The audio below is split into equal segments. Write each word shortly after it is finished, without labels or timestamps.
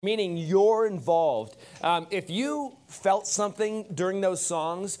meaning you're involved. If you felt something during those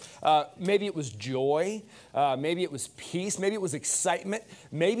songs, maybe it was joy, maybe it was peace, maybe it was excitement,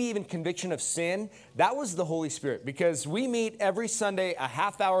 maybe even conviction of sin, that was the Holy Spirit, because we meet every Sunday a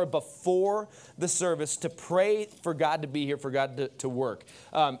half hour before the service to pray for God to be here, for God to work.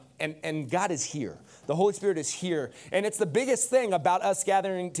 And God is here. The Holy Spirit is here. And it's the biggest thing about us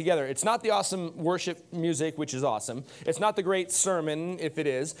gathering together. It's not the awesome worship music, which is awesome. It's not the great sermon, if it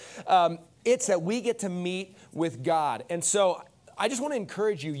is. It's that we get to meet with God. And so I just want to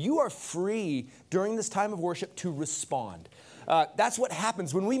encourage you. You are free during this time of worship to respond. That's what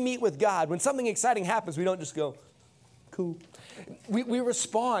happens when we meet with God. When something exciting happens, we don't just go, cool. We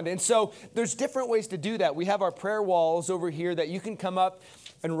respond. And so there's different ways to do that. We have our prayer walls over here that you can come up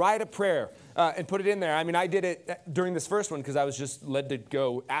and write a prayer and put it in there. I mean, I did it during this first one because I was just led to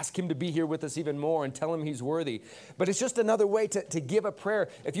go ask him to be here with us even more and tell him he's worthy. But it's just another way to give a prayer.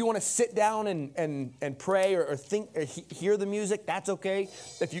 If you want to sit down and pray or think or hear the music, that's okay.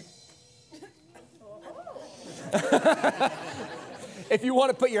 If you if you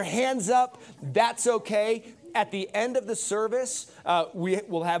want to put your hands up, that's okay. At the end of the service, we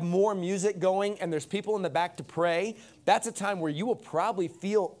will have more music going, and there's people in the back to pray. That's a time where you will probably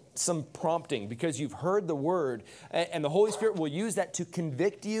feel some prompting because you've heard the word, and the Holy Spirit will use that to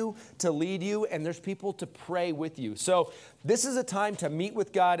convict you, to lead you, and there's people to pray with you. So this is a time to meet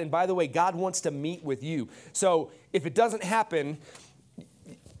with God, and by the way, God wants to meet with you. So if it doesn't happen,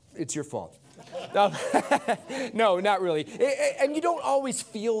 it's your fault. No, not really. And you don't always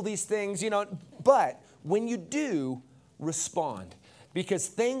feel these things, but when you do, respond. Because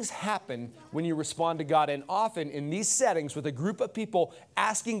things happen when you respond to God. And often in these settings with a group of people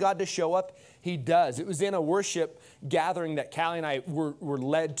asking God to show up, he does. It was in a worship gathering that Callie and I were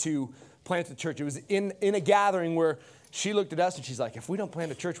led to plant the church. It was in a gathering where she looked at us and she's like, if we don't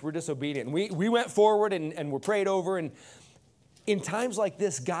plant a church, we're disobedient. And we went forward and were prayed over. And in times like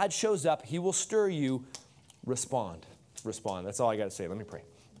this, God shows up. He will stir you. Respond. Respond. That's all I got to say. Let me pray.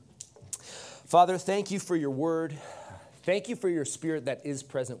 Father, thank you for your word. Thank you for your Spirit that is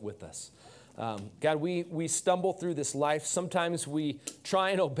present with us. God, we stumble through this life. Sometimes we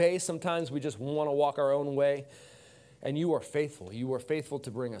try and obey. Sometimes we just want to walk our own way. And you are faithful. You are faithful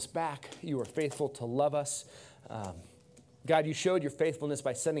to bring us back. You are faithful to love us. God, you showed your faithfulness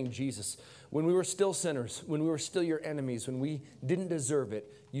by sending Jesus. When we were still sinners, when we were still your enemies, when we didn't deserve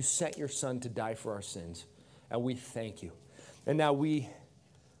it, you sent your Son to die for our sins. And we thank you. And now we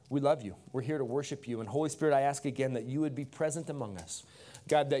love you. We're here to worship you. And Holy Spirit, I ask again that you would be present among us.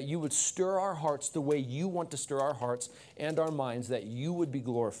 God, that you would stir our hearts the way you want to stir our hearts and our minds, that you would be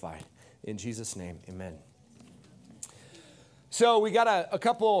glorified. In Jesus' name, amen. So we got a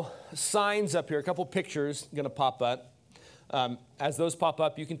couple signs up here, a couple pictures going to pop up. As those pop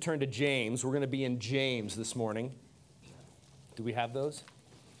up, you can turn to James. We're going to be in James this morning. Do we have those?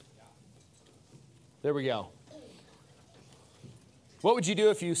 There we go. What would you do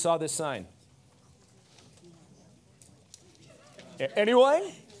if you saw this sign? Anyone?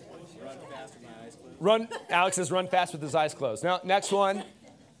 Run fast with my eyes closed. Alex says run fast with his eyes closed. Now, next one.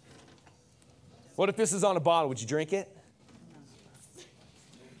 What if this is on a bottle? Would you drink it?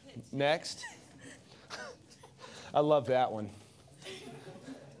 Next. I love that one.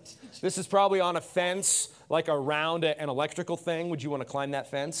 This is probably on a fence, like around an electrical thing. Would you want to climb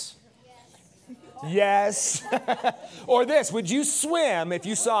that fence? Yes. Or this, would you swim if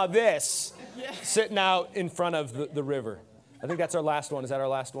you saw this sitting out in front of the river? I think that's our last one. Is that our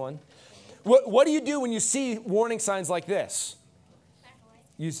last one? What do you do when you see warning signs like this?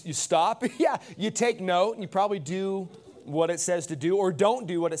 You stop. Yeah, you take note, and you probably do what it says to do or don't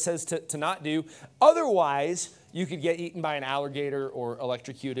do what it says to not do. Otherwise, you could get eaten by an alligator or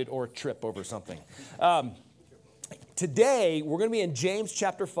electrocuted or trip over something. Today, we're going to be in James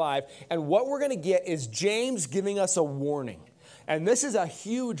chapter 5, and what we're going to get is James giving us a warning. And this is a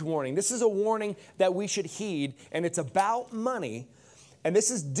huge warning. This is a warning that we should heed, and it's about money. And this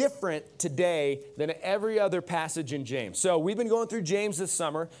is different today than every other passage in James. So we've been going through James this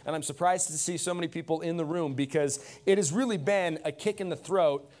summer, and I'm surprised to see so many people in the room because it has really been a kick in the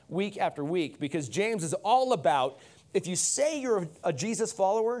throat week after week, because James is all about, if you say you're a Jesus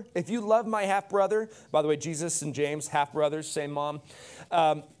follower, if you love my half-brother, by the way, Jesus and James, half-brothers, same mom,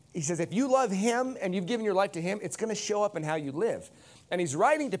 he says, if you love him and you've given your life to him, it's going to show up in how you live. And he's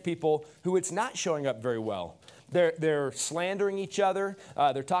writing to people who it's not showing up very well. They're slandering each other.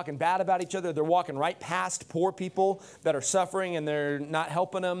 They're talking bad about each other. They're walking right past poor people that are suffering, and they're not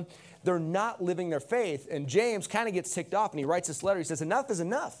helping them. They're not living their faith. And James kind of gets ticked off, and he writes this letter. He says, enough is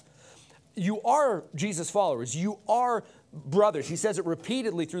enough. You are Jesus followers. You are brothers. He says it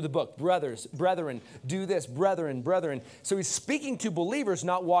repeatedly through the book. Brothers, brethren, do this, brethren, brethren. So he's speaking to believers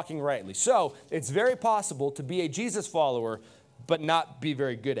not walking rightly. So it's very possible to be a Jesus follower, but not be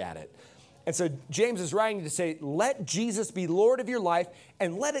very good at it. And so James is writing to say, let Jesus be Lord of your life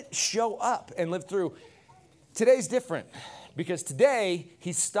and let it show up and live through. Today's different because today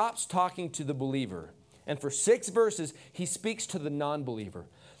he stops talking to the believer. And for 6 verses, he speaks to the non-believer,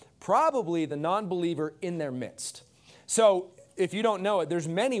 probably the non-believer in their midst. So if you don't know it, there's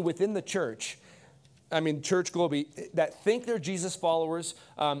many within the church, Church Globey, that think they're Jesus followers,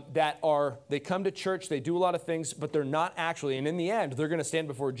 they come to church, they do a lot of things, but they're not actually. And in the end, they're going to stand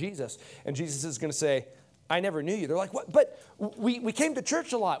before Jesus, and Jesus is going to say, I never knew you. They're like, what? But we came to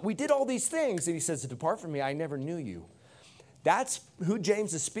church a lot. We did all these things. And he says, depart from me, I never knew you. That's who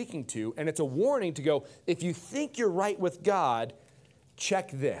James is speaking to, and it's a warning to go, if you think you're right with God, check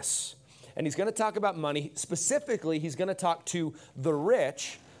this. And he's going to talk about money. Specifically, he's going to talk to the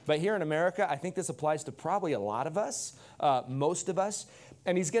rich. But here in America, I think this applies to probably a lot of us, most of us.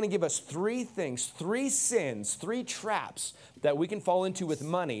 And he's going to give us 3 things, 3 sins, 3 traps that we can fall into with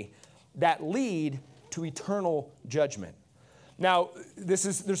money that lead to eternal judgment. Now,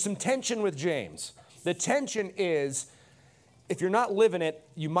 there's some tension with James. The tension is, if you're not living it,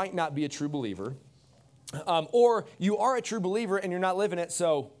 you might not be a true believer. Or you are a true believer and you're not living it,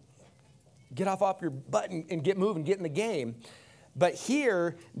 so get off your butt and get moving, get in the game. But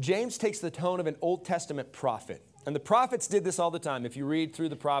here, James takes the tone of an Old Testament prophet. And the prophets did this all the time. If you read through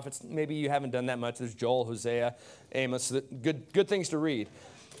the prophets, maybe you haven't done that much. There's Joel, Hosea, Amos, good things to read.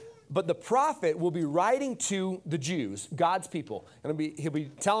 But the prophet will be writing to the Jews, God's people. And he'll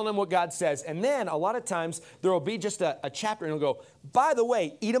be telling them what God says. And then a lot of times there will be just a chapter and he'll go, by the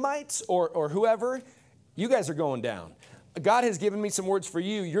way, Edomites or whoever, you guys are going down. God has given me some words for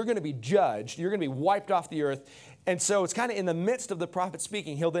you. You're going to be judged. You're going to be wiped off the earth. And so it's kind of in the midst of the prophet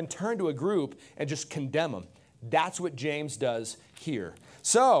speaking, he'll then turn to a group and just condemn them. That's what James does here.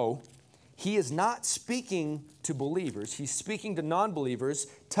 So he is not speaking to believers. He's speaking to non-believers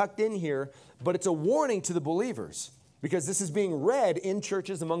tucked in here, but it's a warning to the believers because this is being read in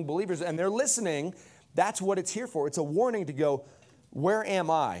churches among believers and they're listening. That's what it's here for. It's a warning to go, where am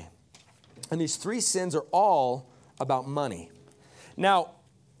I? And these 3 sins are all about money. Now,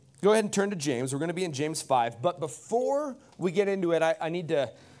 go ahead and turn to James. We're going to be in James 5. But before we get into it, I need to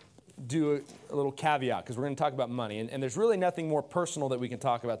do a little caveat because we're going to talk about money. And there's really nothing more personal that we can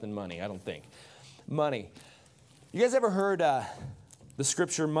talk about than money, I don't think. Money. You guys ever heard the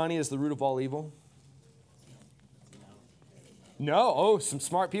scripture, money is the root of all evil? No? Oh, some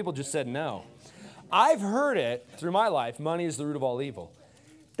smart people just said no. I've heard it through my life, money is the root of all evil.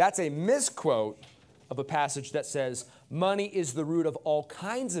 That's a misquote of a passage that says money is the root of all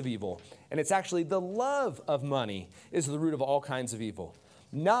kinds of evil. And it's actually the love of money is the root of all kinds of evil,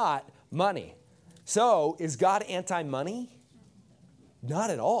 not money. So is God anti-money? Not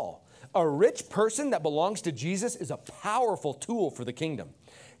at all. A rich person that belongs to Jesus is a powerful tool for the kingdom.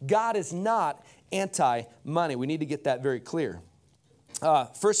 God is not anti-money. We need to get that very clear. 1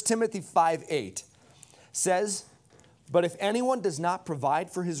 Timothy 5:8 says, but if anyone does not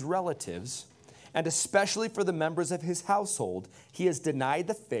provide for his relatives, and especially for the members of his household, he has denied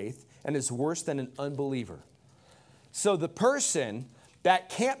the faith and is worse than an unbeliever. So the person that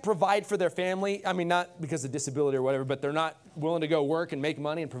can't provide for their family, not because of disability or whatever, but they're not willing to go work and make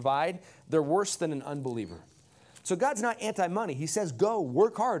money and provide, they're worse than an unbeliever. So God's not anti-money. He says, go,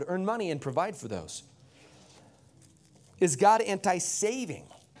 work hard, earn money, and provide for those. Is God anti-saving?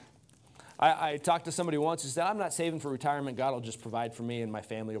 I talked to somebody once who said, I'm not saving for retirement. God will just provide for me and my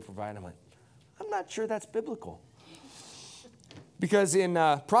family will provide. I'm like, I'm not sure that's biblical. Because in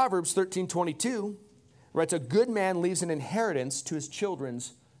Proverbs 13:22, writes, a good man leaves an inheritance to his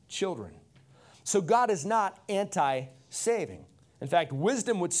children's children. So God is not anti-saving. In fact,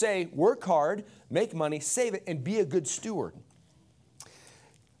 wisdom would say, work hard, make money, save it, and be a good steward.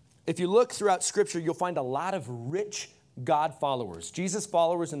 If you look throughout Scripture, you'll find a lot of rich God followers. Jesus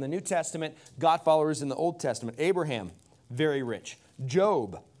followers in the New Testament, God followers in the Old Testament. Abraham, very rich.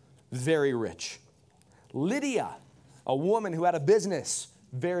 Job, very rich. Lydia, a woman who had a business,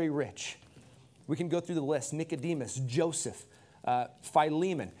 very rich. We can go through the list. Nicodemus, Joseph,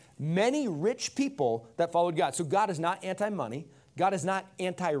 Philemon. Many rich people that followed God. So God is not anti-money. God is not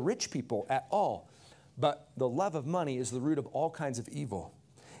anti-rich people at all. But the love of money is the root of all kinds of evil.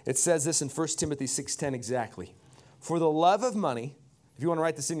 It says this in 1 Timothy 6:10 exactly. For the love of money, if you want to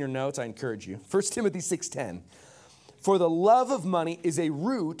write this in your notes, I encourage you. 1 Timothy 6:10. For the love of money is a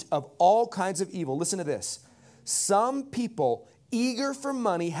root of all kinds of evil. Listen to this. Some people eager for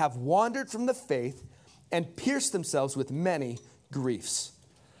money have wandered from the faith and pierce themselves with many griefs.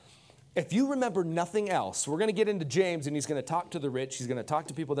 If you remember nothing else, we're going to get into James, and he's going to talk to the rich. He's going to talk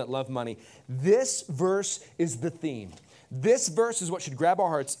to people that love money. This verse is the theme. This verse is what should grab our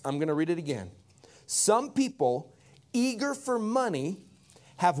hearts. I'm going to read it again. Some people, eager for money,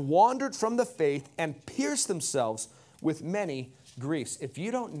 have wandered from the faith and pierced themselves with many griefs. If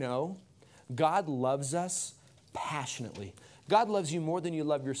you don't know, God loves us passionately. God loves you more than you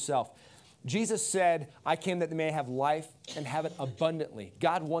love yourself. Jesus said, I came that they may have life and have it abundantly.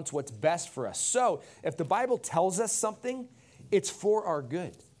 God wants what's best for us. So if the Bible tells us something, it's for our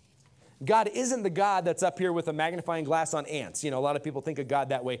good. God isn't the God that's up here with a magnifying glass on ants. You know, a lot of people think of God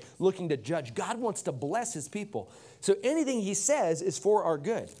that way, looking to judge. God wants to bless his people. So anything he says is for our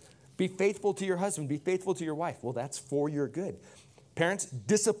good. Be faithful to your husband. Be faithful to your wife. Well, that's for your good. Parents,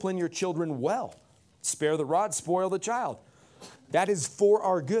 discipline your children well. Spare the rod, spoil the child. That is for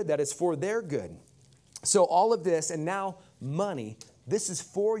our good. That is for their good. So all of this, and now money, this is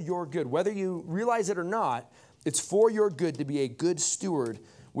for your good. Whether you realize it or not, it's for your good to be a good steward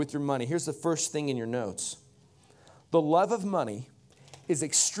with your money. Here's the first thing in your notes. The love of money is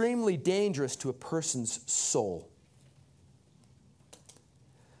extremely dangerous to a person's soul.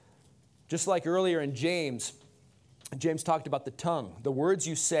 Just like earlier in James talked about the tongue. The words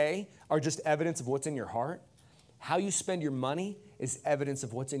you say are just evidence of what's in your heart. How you spend your money is evidence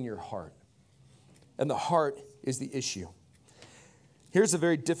of what's in your heart. And the heart is the issue. Here's a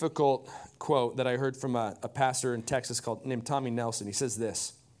very difficult quote that I heard from a pastor in Texas named Tommy Nelson. He says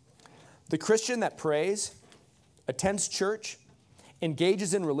this: the Christian that prays, attends church,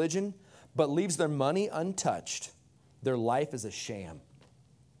 engages in religion, but leaves their money untouched, their life is a sham.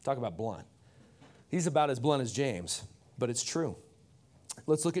 Talk about blunt. He's about as blunt as James, but it's true.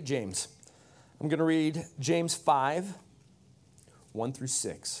 Let's look at James. I'm going to read James 5, 1 through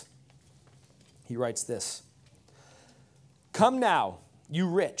 6. He writes this: Come now, you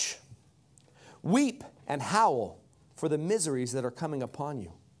rich, weep and howl for the miseries that are coming upon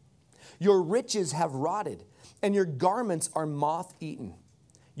you. Your riches have rotted, and your garments are moth-eaten.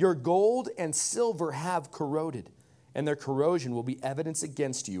 Your gold and silver have corroded, and their corrosion will be evidence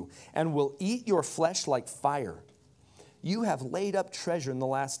against you, and will eat your flesh like fire. You have laid up treasure in the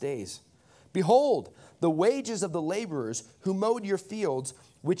last days. Behold, the wages of the laborers who mowed your fields,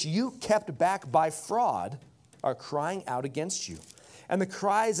 which you kept back by fraud, are crying out against you. And the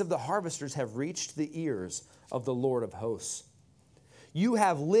cries of the harvesters have reached the ears of the Lord of hosts. You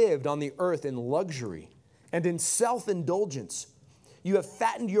have lived on the earth in luxury and in self-indulgence. You have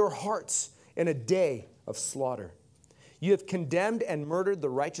fattened your hearts in a day of slaughter. You have condemned and murdered the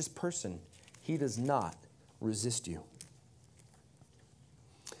righteous person. He does not resist you.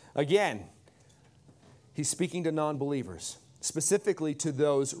 Again, he's speaking to non-believers, specifically to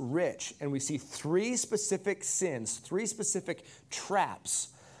those rich. And we see three specific sins, three specific traps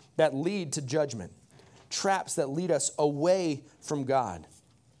that lead to judgment, traps that lead us away from God.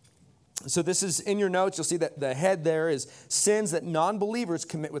 So this is in your notes. You'll see that the head there is sins that non-believers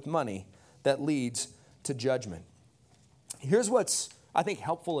commit with money that leads to judgment. Here's what's, I think,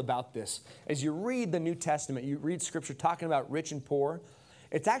 helpful about this. As you read the New Testament, you read Scripture talking about rich and poor,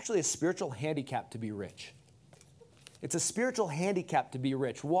 it's actually a spiritual handicap to be rich. It's a spiritual handicap to be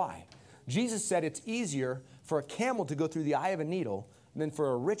rich. Why? Jesus said it's easier for a camel to go through the eye of a needle than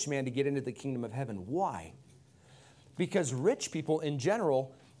for a rich man to get into the kingdom of heaven. Why? Because rich people in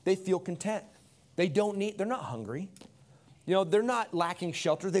general, they feel content. They don't need, they're not hungry. You know, they're not lacking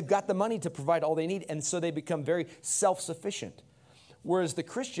shelter. They've got the money to provide all they need, and so they become very self-sufficient. Whereas the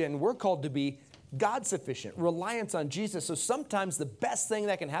Christian, we're called to be God-sufficient, reliance on Jesus. So sometimes the best thing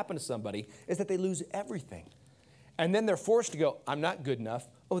that can happen to somebody is that they lose everything. And then they're forced to go, I'm not good enough.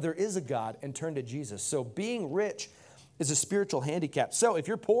 Oh, there is a God, and turn to Jesus. So being rich is a spiritual handicap. So if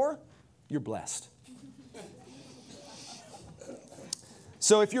you're poor, you're blessed.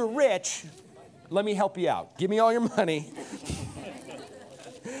 So if you're rich, let me help you out. Give me all your money,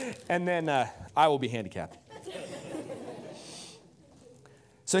 and then I will be handicapped.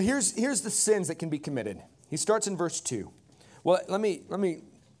 So here's the sins that can be committed. He starts in verse 2. Well, let me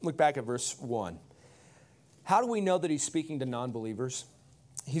look back at verse 1. How do we know that he's speaking to non-believers?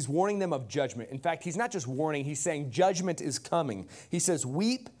 He's warning them of judgment. In fact, he's not just warning, he's saying judgment is coming. He says,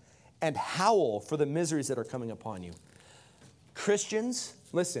 weep and howl for the miseries that are coming upon you. Christians,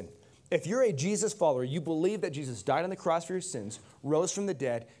 listen, if you're a Jesus follower, you believe that Jesus died on the cross for your sins, rose from the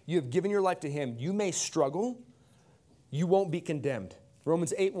dead, you have given your life to him, you may struggle, you won't be condemned.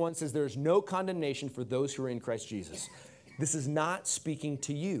 Romans 8:1 says there is no condemnation for those who are in Christ Jesus. This is not speaking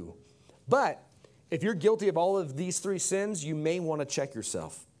to you. But if you're guilty of all of these three sins, you may want to check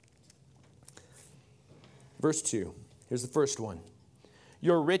yourself. Verse 2. Here's the first one.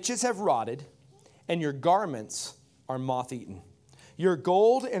 Your riches have rotted, and your garments are moth-eaten. Your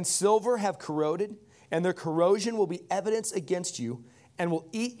gold and silver have corroded, and their corrosion will be evidence against you, and will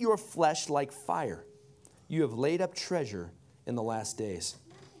eat your flesh like fire. You have laid up treasure in the last days.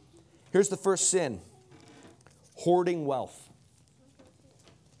 Here's the first sin. Hoarding wealth.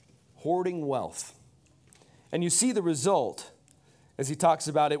 Hoarding wealth. And you see the result as he talks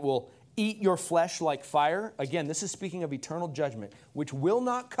about it will eat your flesh like fire. Again, this is speaking of eternal judgment, which will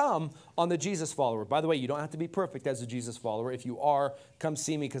not come on the Jesus follower. By the way, you don't have to be perfect as a Jesus follower. If you are, come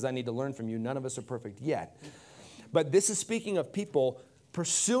see me because I need to learn from you. None of us are perfect yet. But this is speaking of people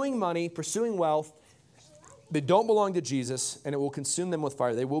pursuing money, pursuing wealth. They don't belong to Jesus, and it will consume them with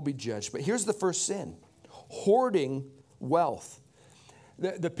fire. They will be judged. But here's the first sin. Hoarding wealth.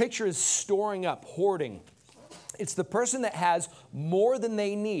 The picture is storing up, hoarding. It's the person that has more than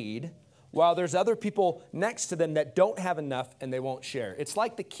they need while there's other people next to them that don't have enough and they won't share. It's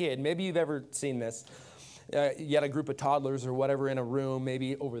like the kid. Maybe you've ever seen this. You had a group of toddlers or whatever in a room,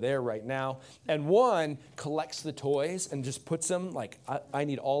 maybe over there right now, and one collects the toys and just puts them like, I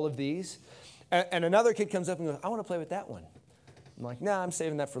need all of these. And another kid comes up and goes, I want to play with that one. I'm like, nah, I'm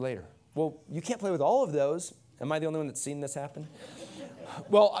saving that for later. Well, you can't play with all of those. Am I the only one that's seen this happen?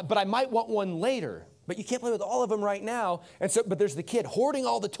 Well, but I might want one later. But you can't play with all of them right now. But there's the kid hoarding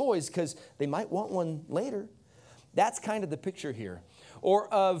all the toys because they might want one later. That's kind of the picture here. Or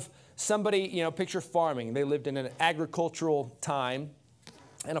of somebody, picture farming. They lived in an agricultural time.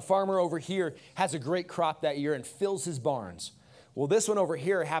 And a farmer over here has a great crop that year and fills his barns. Well, this one over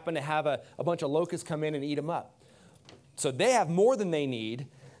here happened to have a bunch of locusts come in and eat them up. So they have more than they need.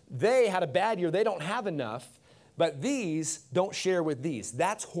 They had a bad year. They don't have enough. But these don't share with these.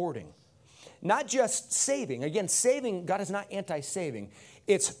 That's hoarding. Not just saving. Again, saving, God is not anti-saving.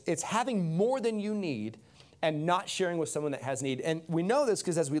 It's having more than you need and not sharing with someone that has need. And we know this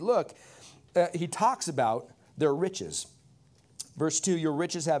because as we look, he talks about their riches. Verse 2, your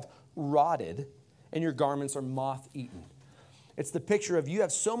riches have rotted and your garments are moth-eaten. It's the picture of you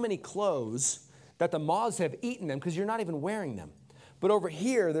have so many clothes that the moths have eaten them because you're not even wearing them. But over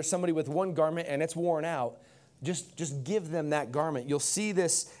here, there's somebody with one garment and it's worn out. Just give them that garment. You'll see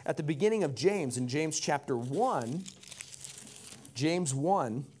this at the beginning of James, in James chapter 1. James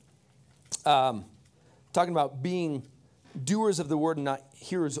 1, talking about being doers of the word and not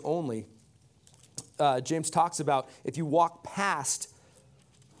hearers only. James talks about if you walk past,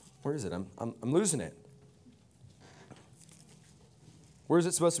 where is it? I'm losing it. Where is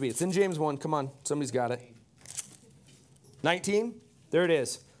it supposed to be? It's in James 1. Come on, somebody's got it. 19? There it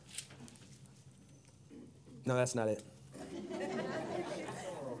is. No, that's not it.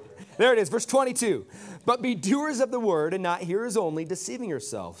 There it is, verse 22. But be doers of the word and not hearers only, deceiving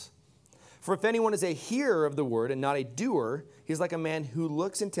yourselves. For if anyone is a hearer of the word and not a doer, he's like a man who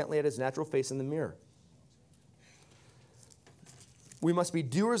looks intently at his natural face in the mirror. We must be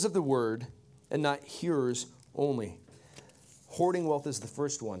doers of the word and not hearers only. Hoarding wealth is the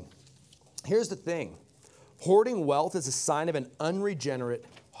first one. Here's the thing. Hoarding wealth is a sign of an unregenerate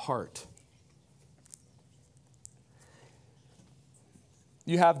heart.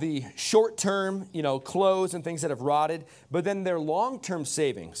 You have the short-term, clothes and things that have rotted, but then their long-term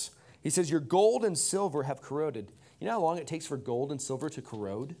savings. He says, your gold and silver have corroded. You know how long it takes for gold and silver to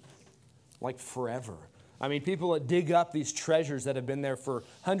corrode? Like forever. I mean, people that dig up these treasures that have been there for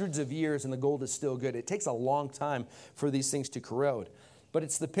hundreds of years and the gold is still good. It takes a long time for these things to corrode. But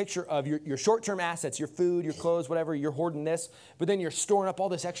it's the picture of your short-term assets, your food, your clothes, whatever, you're hoarding this, but then you're storing up all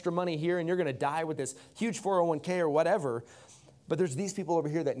this extra money here and you're going to die with this huge 401k or whatever. But there's these people over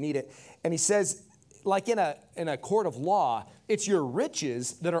here that need it. And he says, like in a court of law, it's your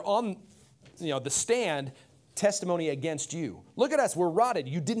riches that are on the stand, testimony against you. Look at us, we're rotted.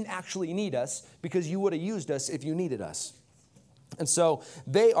 You didn't actually need us because you would have used us if you needed us. And so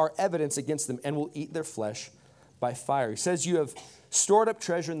they are evidence against them and will eat their flesh by fire. He says you have stored up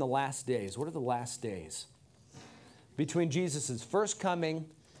treasure in the last days. What are the last days? Between Jesus' first coming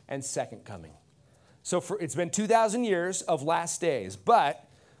and second coming. So it's been 2,000 years of last days, but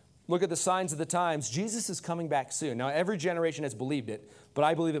look at the signs of the times. Jesus is coming back soon. Now, every generation has believed it, but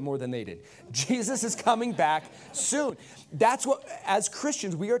I believe it more than they did. Jesus is coming back soon. That's what, as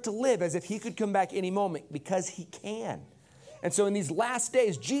Christians, we are to live as if he could come back any moment because he can. And so in these last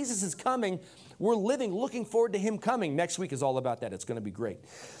days, Jesus is coming. We're living, looking forward to him coming. Next week is all about that. It's going to be great.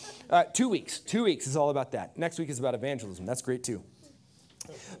 2 weeks. 2 weeks is all about that. Next week is about evangelism. That's great too.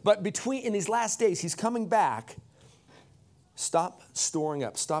 But in these last days, he's coming back. Stop storing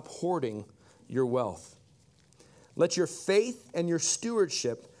up. Stop hoarding your wealth. Let your faith and your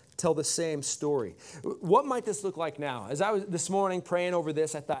stewardship tell the same story. What might this look like now? As I was this morning praying over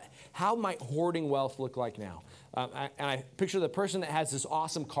this, I thought, how might hoarding wealth look like now? And I picture the person that has this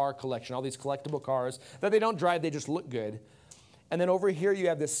awesome car collection, all these collectible cars that they don't drive, they just look good. And then over here you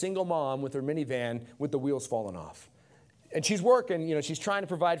have this single mom with her minivan with the wheels falling off. And she's working, she's trying to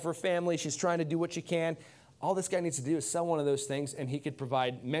provide for her family. She's trying to do what she can. All this guy needs to do is sell one of those things, and he could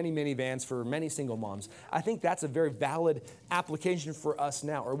provide many minivans for many single moms. I think that's a very valid application for us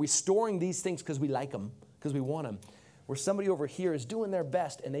now. Are we storing these things because we like them, because we want them? Where somebody over here is doing their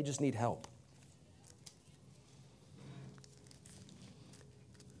best, and they just need help.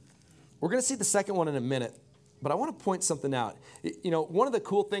 We're going to see the second one in a minute, but I want to point something out. One of the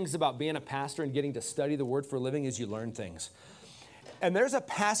cool things about being a pastor and getting to study the Word for a living is you learn things. And there's a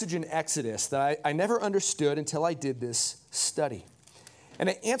passage in Exodus that I never understood until I did this study. And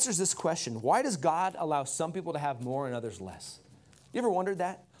it answers this question: why does God allow some people to have more and others less? You ever wondered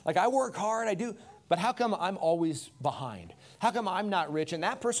that? Like, I work hard, I do, but how come I'm always behind? How come I'm not rich? And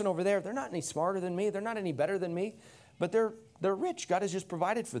that person over there, they're not any smarter than me, they're not any better than me, but they're rich. God has just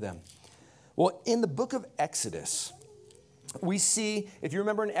provided for them. Well, in the book of Exodus, we see, if you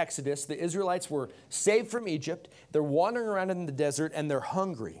remember in Exodus, the Israelites were saved from Egypt. They're wandering around in the desert, and they're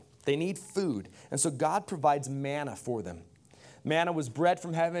hungry. They need food. And so God provides manna for them. Manna was bread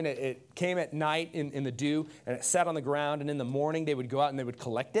from heaven. It came at night in the dew, and it sat on the ground. And in the morning, they would go out and they would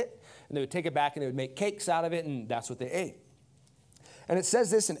collect it, and they would take it back, and they would make cakes out of it, and that's what they ate. And it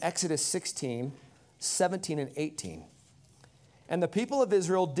says this in Exodus 16, 17, and 18. And the people of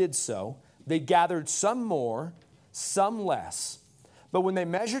Israel did so. They gathered some more, some less. But when they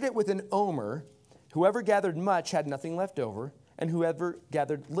measured it with an omer, whoever gathered much had nothing left over, and whoever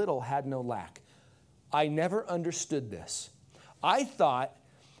gathered little had no lack. I never understood this. I thought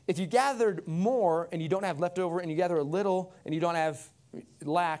if you gathered more and you don't have leftover, and you gather a little and you don't have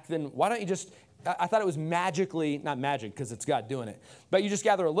lack, then why don't you just, I thought it was magically, not magic because it's God doing it, but you just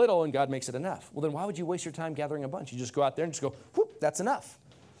gather a little and God makes it enough. Well, then why would you waste your time gathering a bunch? You just go out there and just go, whoop, that's enough.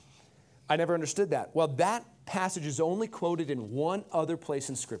 I never understood that. Well, that passage is only quoted in one other place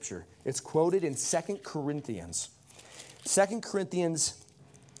in Scripture. It's quoted in 2 Corinthians. 2 Corinthians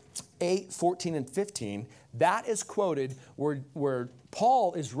 8, 14, and 15. That is quoted where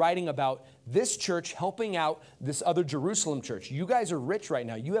Paul is writing about this church helping out this other Jerusalem church. You guys are rich right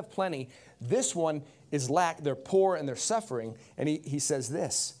now. You have plenty. This one is lack. They're poor and they're suffering. And he says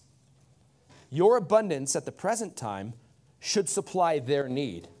this: your abundance at the present time should supply their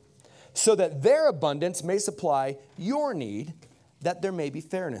need, so that their abundance may supply your need, that there may be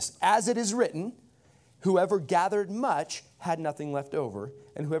fairness. As it is written, whoever gathered much had nothing left over,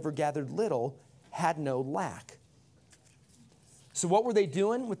 and whoever gathered little had no lack. So what were they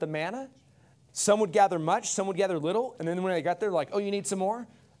doing with the manna? Some would gather much, some would gather little, and then when they got there, like, oh, you need some more?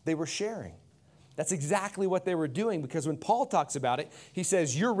 They were sharing. That's exactly what they were doing, because when Paul talks about it, he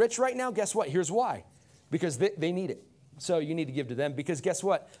says, you're rich right now? Guess what? Here's why. Because they need it. So you need to give to them, because guess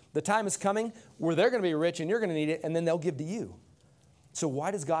what? The time is coming where they're going to be rich and you're going to need it, and then they'll give to you. So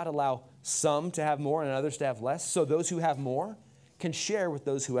why does God allow some to have more and others to have less? So those who have more can share with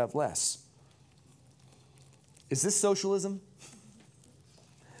those who have less. Is this socialism?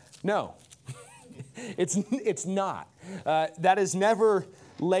 No, it's not. That is never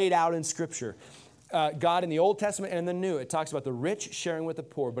laid out in Scripture. God in the Old Testament and in the New, it talks about the rich sharing with the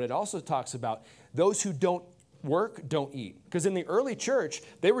poor, but it also talks about those who don't work, don't eat. Because in the early church,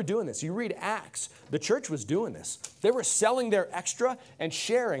 they were doing this. You read Acts, the church was doing this. They were selling their extra and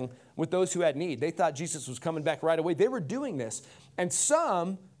sharing with those who had need. They thought Jesus was coming back right away. They were doing this, and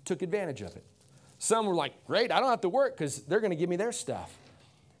some took advantage of it. Some were like, great, I don't have to work because they're going to give me their stuff.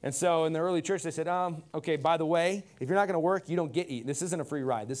 And so in the early church, they said, okay, by the way, if you're not going to work, you don't get to eat. This isn't a free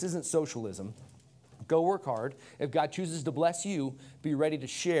ride. This isn't socialism. Go work hard. If God chooses to bless you, be ready to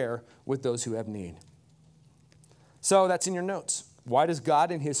share with those who have need. So that's in your notes. Why does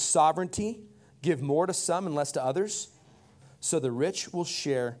God in his sovereignty give more to some and less to others? So the rich will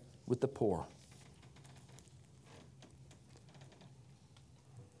share with the poor.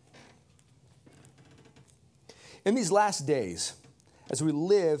 In these last days, as we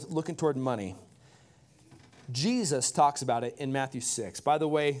live looking toward money, Jesus talks about it in Matthew 6. By the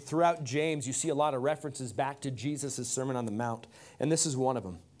way, throughout James, you see a lot of references back to Jesus' Sermon on the Mount, and this is one of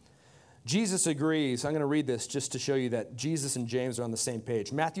them. Jesus agrees. I'm going to read this just to show you that Jesus and James are on the same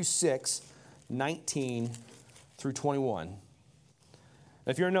page. Matthew 6, 19 through 21. Now,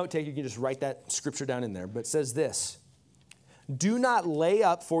 if you're a note taker, you can just write that scripture down in there. But it says this: do not lay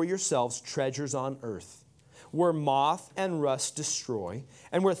up for yourselves treasures on earth, where moth and rust destroy,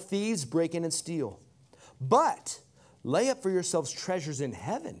 and where thieves break in and steal. But lay up for yourselves treasures in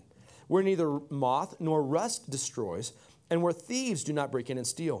heaven, where neither moth nor rust destroys, and where thieves do not break in and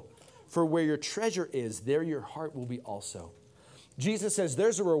steal. For where your treasure is, there your heart will be also. Jesus says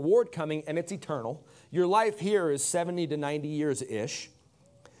there's a reward coming, and it's eternal. Your life here is 70 to 90 years-ish.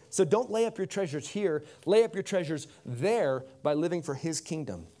 So don't lay up your treasures here. Lay up your treasures there by living for his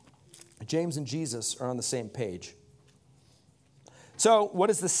kingdom. James and Jesus are on the same page. So what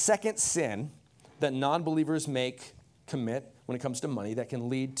is the second sin that non-believers commit when it comes to money that can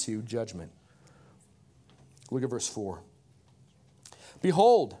lead to judgment? Look at verse 4.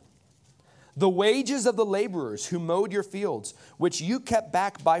 Behold, the wages of the laborers who mowed your fields, which you kept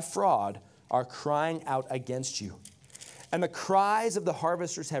back by fraud, are crying out against you. And the cries of the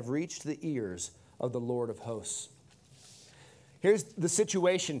harvesters have reached the ears of the Lord of hosts. Here's the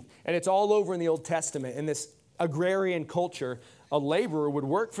situation, and it's all over in the Old Testament. In this agrarian culture, a laborer would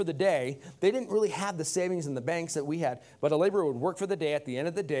work for the day. They didn't really have the savings in the banks that we had, but a laborer would work for the day. At the end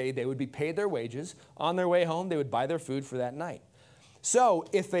of the day, they would be paid their wages. On their way home, they would buy their food for that night. So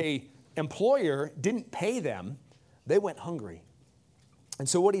if a employer didn't pay them, they went hungry. And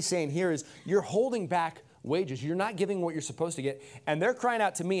so what he's saying here is you're holding back wages. You're not giving what you're supposed to get. And they're crying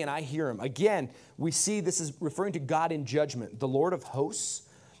out to me, and I hear them. Again, we see this is referring to God in judgment. The Lord of hosts,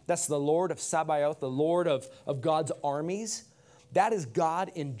 that's the Lord of Sabaoth, the Lord of God's armies. That is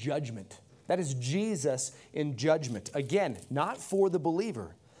God in judgment. That is Jesus in judgment. Again, not for the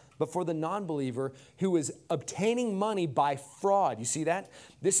believer, but for the non-believer who is obtaining money by fraud. You see that?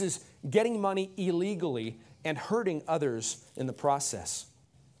 This is getting money illegally and hurting others in the process.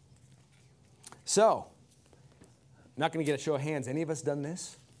 So, not going to get a show of hands. Any of us done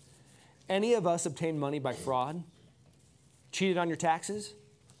this? Any of us obtained money by fraud? Cheated on your taxes?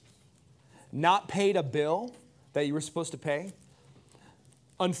 Not paid a bill that you were supposed to pay?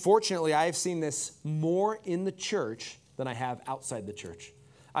 Unfortunately, I have seen this more in the church than I have outside the church.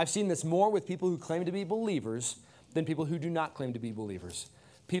 I've seen this more with people who claim to be believers than people who do not claim to be believers.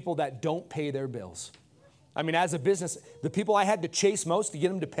 People that don't pay their bills. I mean, as a business, the people I had to chase most to get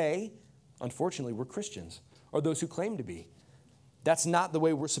them to pay, unfortunately, were Christians or those who claim to be. That's not the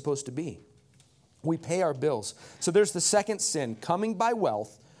way we're supposed to be. We pay our bills. So there's the second sin, coming by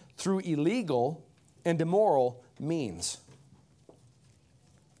wealth through illegal and immoral means.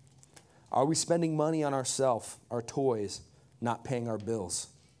 Are we spending money on ourselves, our toys, not paying our bills?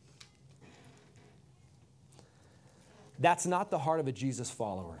 That's not the heart of a Jesus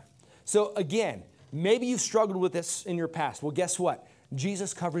follower. So again, maybe you've struggled with this in your past. Well, guess what?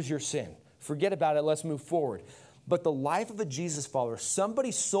 Jesus covers your sin. Forget about it. Let's move forward. But the life of a Jesus follower,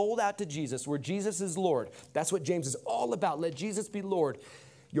 somebody sold out to Jesus where Jesus is Lord. That's what James is all about. Let Jesus be Lord.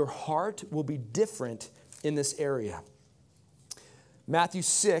 Your heart will be different in this area. Matthew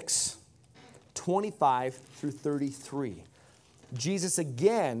 6, 25 through 33. Jesus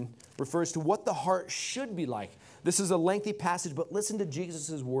again refers to what the heart should be like. This is a lengthy passage, but listen to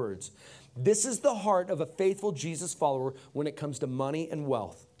Jesus' words. This is the heart of a faithful Jesus follower when it comes to money and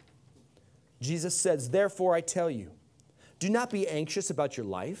wealth. Jesus says, therefore I tell you, do not be anxious about your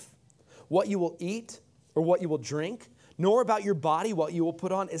life, what you will eat or what you will drink, nor about your body, what you will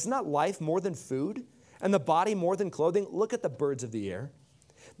put on. Is not life more than food, and the body more than clothing? Look at the birds of the air.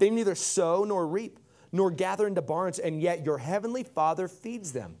 They neither sow nor reap, nor gather into barns, and yet your heavenly Father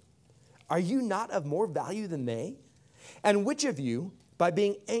feeds them. Are you not of more value than they? And which of you, by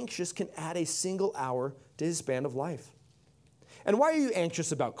being anxious, can add a single hour to his span of life? And why are you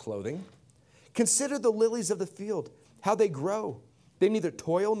anxious about clothing? Consider the lilies of the field, how they grow. They neither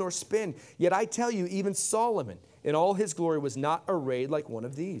toil nor spin. Yet I tell you, even Solomon in all his glory was not arrayed like one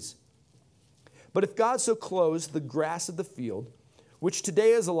of these. But if God so clothes the grass of the field, which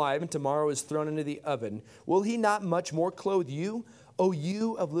today is alive and tomorrow is thrown into the oven, will he not much more clothe you, O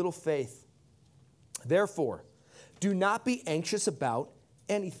you of little faith? Therefore, do not be anxious about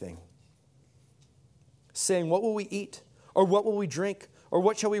anything, saying, what will we eat? Or what will we drink? Or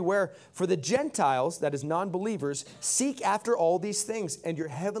what shall we wear? For the Gentiles, that is non-believers, seek after all these things, and your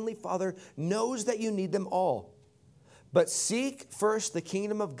heavenly Father knows that you need them all. But seek first the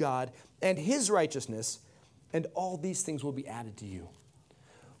kingdom of God and his righteousness, and all these things will be added to you.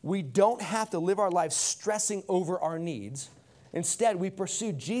 We don't have to live our lives stressing over our needs. Instead, we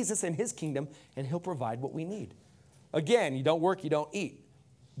pursue Jesus and his kingdom, and he'll provide what we need. Again, you don't work, you don't eat.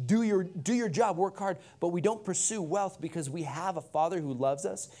 Do your job, work hard, but we don't pursue wealth because we have a Father who loves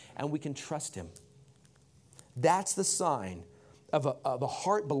us and we can trust him. That's the sign of a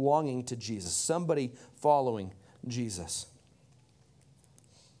heart belonging to Jesus, somebody following Jesus.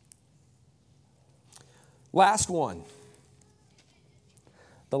 Last one.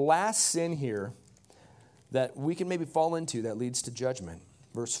 The last sin here that we can maybe fall into that leads to judgment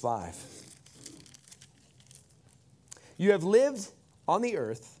verse 5. You have lived on the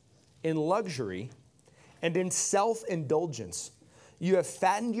earth in luxury and in self-indulgence. You have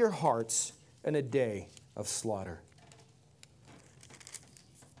fattened your hearts in a day of slaughter.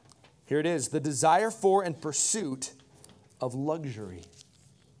 Here it is, the desire for and pursuit of luxury.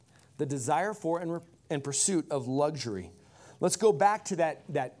 The desire for and pursuit of luxury. Let's go back to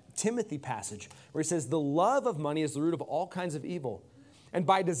that Timothy passage where he says, the love of money is the root of all kinds of evil. And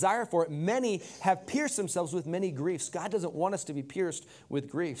by desire for it, many have pierced themselves with many griefs. God doesn't want us to be pierced with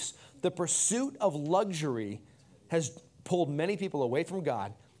griefs. The pursuit of luxury has pulled many people away from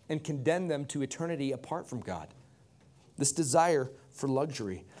God and condemned them to eternity apart from God. This desire for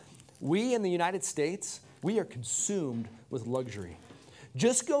luxury. We in the United States, we are consumed with luxury.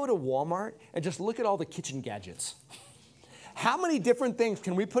 Just go to Walmart and just look at all the kitchen gadgets. How many different things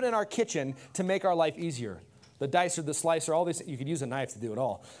can we put in our kitchen to make our life easier? The dicer, the slicer, all this, you could use a knife to do it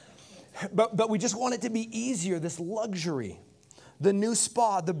all. But we just want it to be easier, this luxury. The new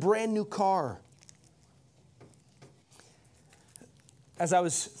spa, the brand new car. As I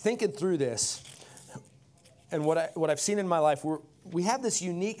was thinking through this, and what I've seen in my life, we have this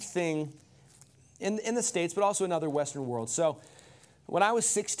unique thing in the States, but also in other Western worlds. So when I was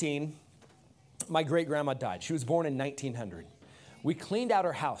 16, my great-grandma died. She was born in 1900. We cleaned out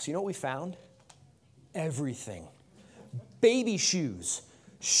her house. You know what we found? Everything. Baby shoes,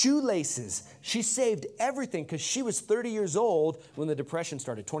 shoelaces. She saved everything because she was 30 years old when the Depression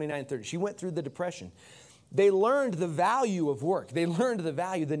started, 29, 30. She went through the Depression. They learned the value of work. They learned the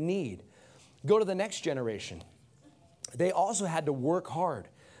value, the need. Go to the next generation. They also had to work hard.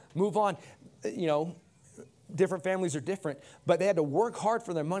 Move on. You know, different families are different, but they had to work hard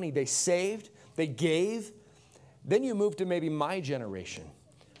for their money. They saved, they gave. Then you move to maybe my generation,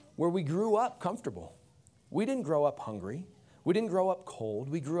 where we grew up comfortable. We didn't grow up hungry. We didn't grow up cold.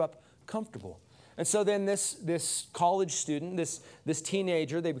 We grew up comfortable. And so then this college student, this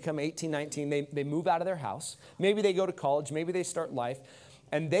teenager, they become 18, 19, they move out of their house. Maybe they go to college, maybe they start life,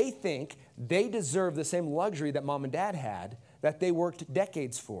 and they think they deserve the same luxury that mom and dad had that they worked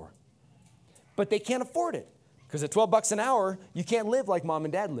decades for. But they can't afford it because at $12 an hour, you can't live like mom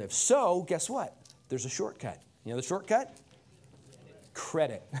and dad live. So guess what? There's a shortcut. You know the shortcut?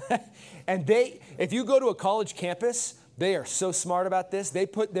 Credit. And if you go to a college campus, they are so smart about this. They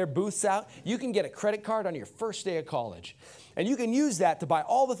put their booths out. You can get a credit card on your first day of college. And you can use that to buy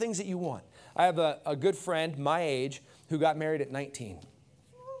all the things that you want. I have a good friend my age who got married at 19.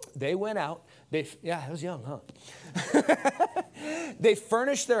 They went out. I was young, huh? They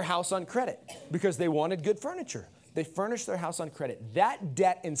furnished their house on credit because they wanted good furniture. They furnished their house on credit. That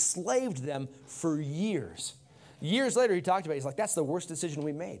debt enslaved them for years. Years later, he talked about it. He's like, that's the worst decision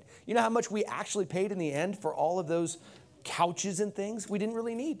we made. You know how much we actually paid in the end for all of those couches and things we didn't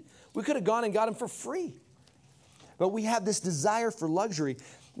really need? We could have gone and got them for free. But we have this desire for luxury.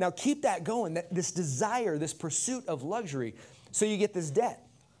 Now, keep that going, this desire, this pursuit of luxury. So you get this debt.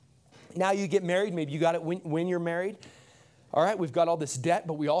 Now you get married. Maybe you got it when you're married. All right, we've got all this debt,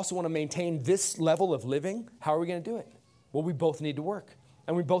 but we also want to maintain this level of living. How are we going to do it? Well, we both need to work.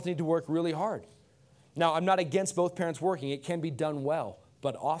 And we both need to work really hard. Now, I'm not against both parents working. It can be done well,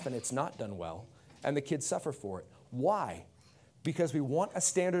 but often it's not done well, and the kids suffer for it. Why? Because we want a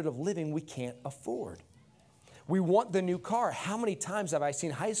standard of living we can't afford. We want the new car. How many times have I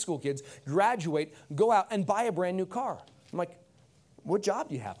seen high school kids graduate, go out, and buy a brand new car? I'm like, what job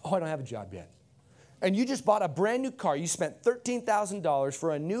do you have? Oh, I don't have a job yet. And you just bought a brand new car. You spent $13,000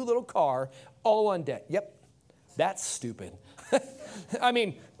 for a new little car, all on debt. Yep, that's stupid. I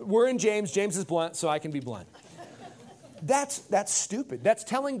mean, we're in James. James is blunt, so I can be blunt. That's stupid. That's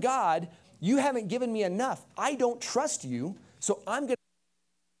telling God, you haven't given me enough. I don't trust you, so I'm going to.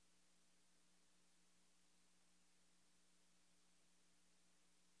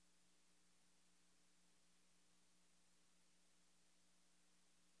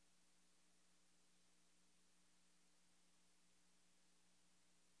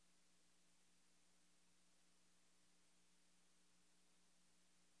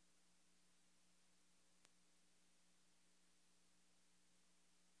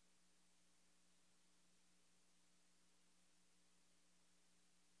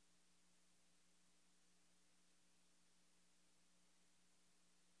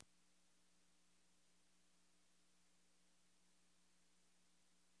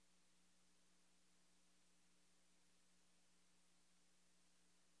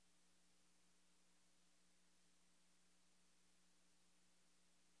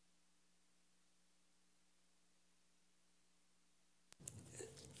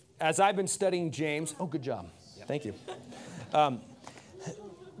 As I've been studying James, good job. Thank you.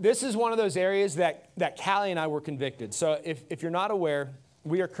 this is one of those areas that Callie and I were convicted. So if you're not aware,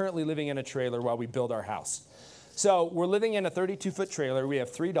 we are currently living in a trailer while we build our house. So we're living in a 32-foot trailer. We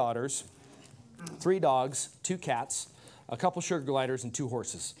have 3 daughters, 3 dogs, 2 cats, a couple sugar gliders, and 2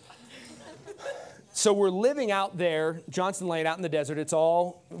 horses. So we're living out there, Johnson Lane, out in the desert. It's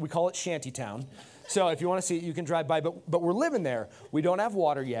all, we call it Shantytown. So if you want to see it, you can drive by. But we're living there. We don't have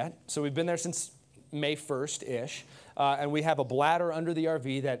water yet. So we've been there since May 1st-ish. And we have a bladder under the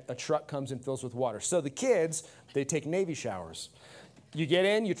RV that a truck comes and fills with water. So the kids, they take Navy showers. You get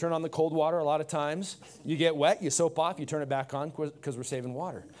in, you turn on the cold water a lot of times. You get wet, you soap off, you turn it back on because we're saving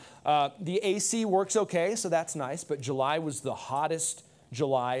water. The AC works okay, so that's nice. But July was the hottest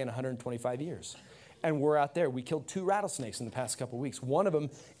July in 125 years. And we're out there. We killed 2 rattlesnakes in the past couple of weeks. One of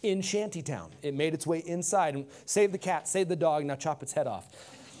them in Shantytown. It made its way inside and saved the cat, saved the dog, now chop its head off.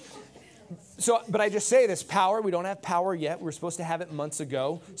 So, but I just say this, power, we don't have power yet. We were supposed to have it months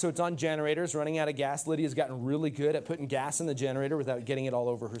ago. So it's on generators, running out of gas. Lydia's gotten really good at putting gas in the generator without getting it all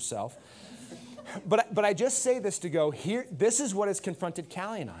over herself. But I just say this to go, here, this is what has confronted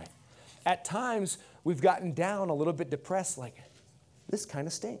Callie and I. At times, we've gotten down a little bit depressed, like, this kind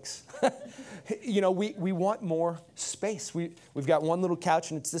of stinks. You know, we want more space. We've got one little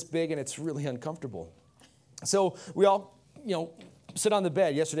couch and it's this big and it's really uncomfortable. So we all, you know, sit on the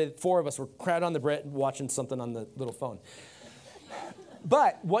bed. Yesterday, 4 of us were crowded on the bed watching something on the little phone.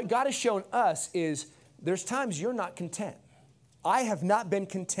 But what God has shown us is there's times you're not content. I have not been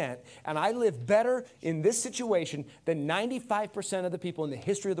content, and I live better in this situation than 95% of the people in the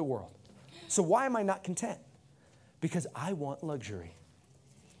history of the world. So why am I not content? Because I want luxury.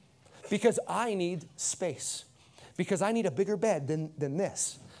 Because I need space. Because I need a bigger bed than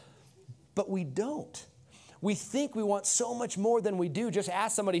this. But we don't. We think we want so much more than we do. Just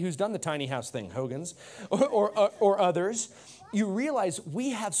ask somebody who's done the tiny house thing, Hogan's, or others. You realize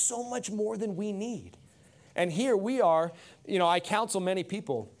we have so much more than we need. And here we are, you know, I counsel many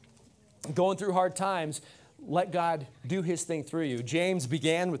people going through hard times. Let God do his thing through you. James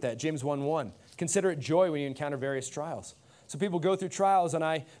began with that, James 1:1. Consider it joy when you encounter various trials. So people go through trials, and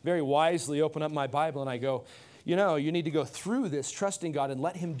I very wisely open up my Bible and I go, you know, you need to go through this, trusting God and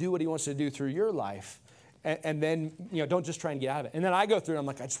let him do what he wants to do through your life. And then, you know, don't just try and get out of it. And then I go through and I'm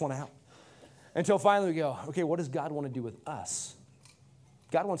like, I just want out. Until finally we go, okay, what does God want to do with us?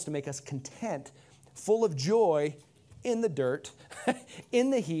 God wants to make us content, full of joy in the dirt,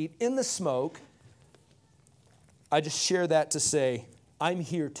 in the heat, in the smoke. I just share that to say, I'm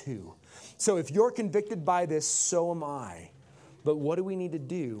here too. So if you're convicted by this, so am I. But what do we need to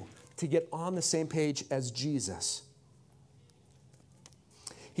do to get on the same page as Jesus?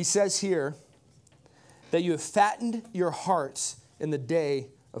 He says here that you have fattened your hearts in the day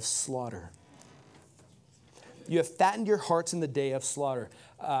of slaughter. You have fattened your hearts in the day of slaughter.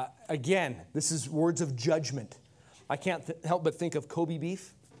 Again, this is words of judgment. I can't help but think of Kobe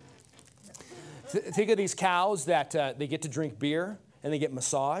beef. Think of these cows that they get to drink beer and they get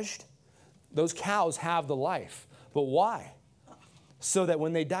massaged. Those cows have the life. But why? So that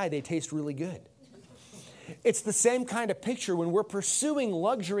when they die, they taste really good. It's the same kind of picture when we're pursuing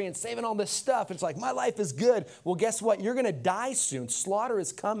luxury and saving all this stuff. It's like, my life is good. Well, guess what? You're going to die soon. Slaughter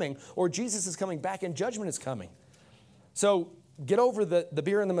is coming, or Jesus is coming back and judgment is coming. So get over the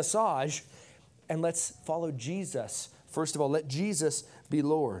beer and the massage, and let's follow Jesus. First of all, let Jesus be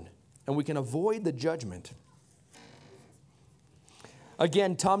Lord, and we can avoid the judgment.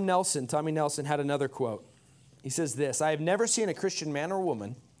 Again, Tommy Nelson had another quote. He says this, I have never seen a Christian man or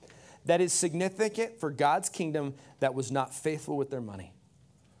woman that is significant for God's kingdom that was not faithful with their money.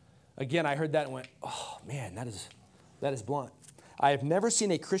 Again, I heard that and went, oh man, that is blunt. I have never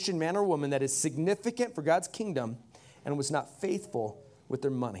seen a Christian man or woman that is significant for God's kingdom and was not faithful with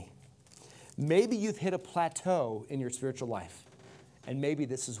their money. Maybe you've hit a plateau in your spiritual life, and maybe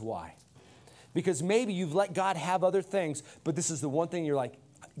this is why. Because maybe you've let God have other things, but this is the one thing you're like,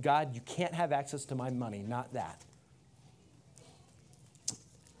 God, you can't have access to my money, not that.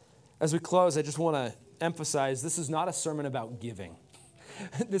 As we close, I just want to emphasize this is not a sermon about giving.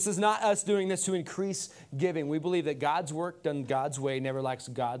 This is not us doing this to increase giving. We believe that God's work done God's way never lacks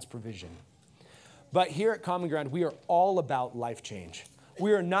God's provision. But here at Common Ground, we are all about life change.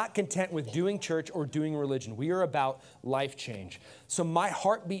 We are not content with doing church or doing religion. We are about life change. So my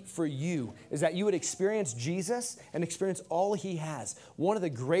heartbeat for you is that you would experience Jesus and experience all he has. One of the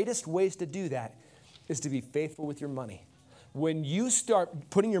greatest ways to do that is to be faithful with your money. When you start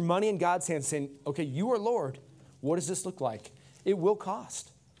putting your money in God's hands, saying, okay, you are Lord, what does this look like? It will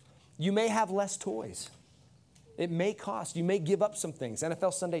cost. You may have less toys. It may cost. You may give up some things.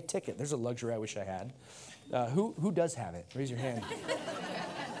 NFL Sunday ticket. There's a luxury I wish I had. Who does have it? Raise your hand.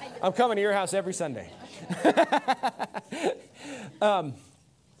 I'm coming to your house every Sunday.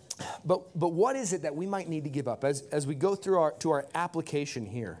 But what is it that we might need to give up? As we go through our application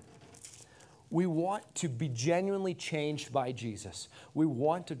here, we want to be genuinely changed by Jesus. We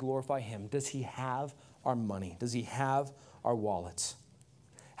want to glorify him. Does he have our money? Does he have our wallets?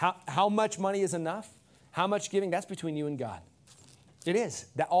 How much money is enough? How much giving? That's between you and God. It is.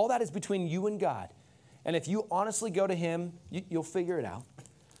 All that is between you and God. And if you honestly go to him, you'll figure it out.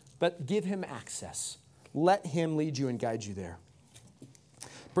 But give him access. Let him lead you and guide you there.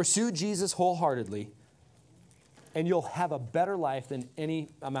 Pursue Jesus wholeheartedly, and you'll have a better life than any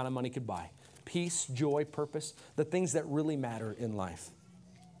amount of money could buy. Peace, joy, purpose, the things that really matter in life.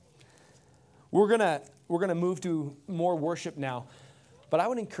 We're gonna move to more worship now, but I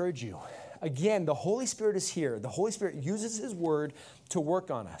would encourage you. Again, the Holy Spirit is here. The Holy Spirit uses his word to work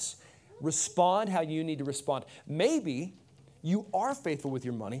on us. Respond how you need to respond. Maybe you are faithful with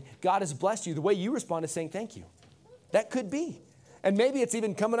your money. God has blessed you. The way you respond is saying thank you. That could be. And maybe it's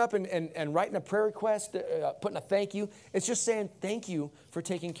even coming up and writing a prayer request, putting a thank you. It's just saying thank you for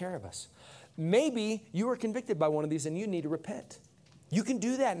taking care of us. Maybe you were convicted by one of these and you need to repent. You can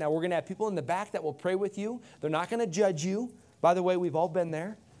do that now. We're going to have people in the back that will pray with you. They're not going to judge you. By the way, we've all been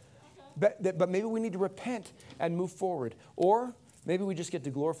there. But maybe we need to repent and move forward. Or maybe we just get to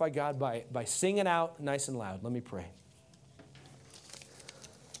glorify God by singing out nice and loud. Let me pray.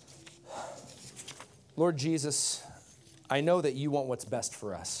 Lord Jesus, I know that you want what's best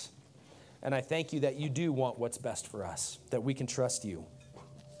for us. And I thank you that you do want what's best for us, that we can trust you.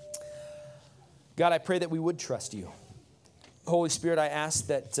 God, I pray that we would trust you. Holy Spirit, I ask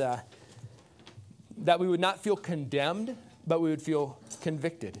that we would not feel condemned, but we would feel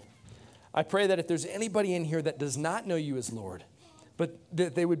convicted. I pray that if there's anybody in here that does not know you as Lord, but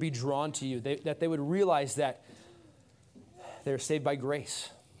that they would be drawn to you, that they would realize that they're saved by grace,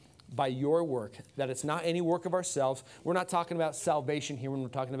 by your work, that it's not any work of ourselves. We're not talking about salvation here when we're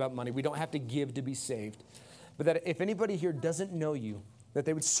talking about money. We don't have to give to be saved. But that if anybody here doesn't know you, that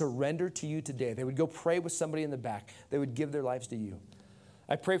they would surrender to you today. They would go pray with somebody in the back. They would give their lives to you.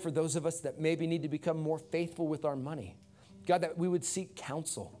 I pray for those of us that maybe need to become more faithful with our money. God, that we would seek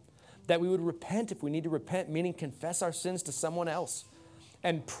counsel, that we would repent if we need to repent, meaning confess our sins to someone else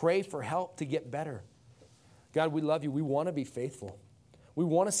and pray for help to get better. God, we love you. We want to be faithful. We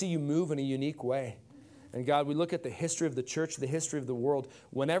want to see you move in a unique way. And God, we look at the history of the church, the history of the world.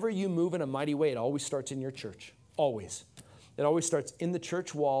 Whenever you move in a mighty way, it always starts in your church. Always. It always starts in the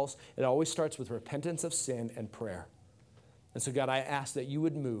church walls. It always starts with repentance of sin and prayer. And so, God, I ask that you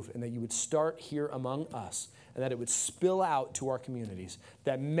would move and that you would start here among us and that it would spill out to our communities,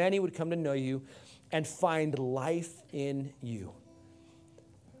 that many would come to know you and find life in you.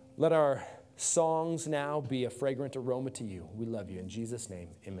 Let our songs now be a fragrant aroma to you. We love you. In Jesus' name,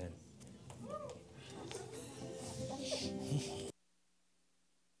 amen.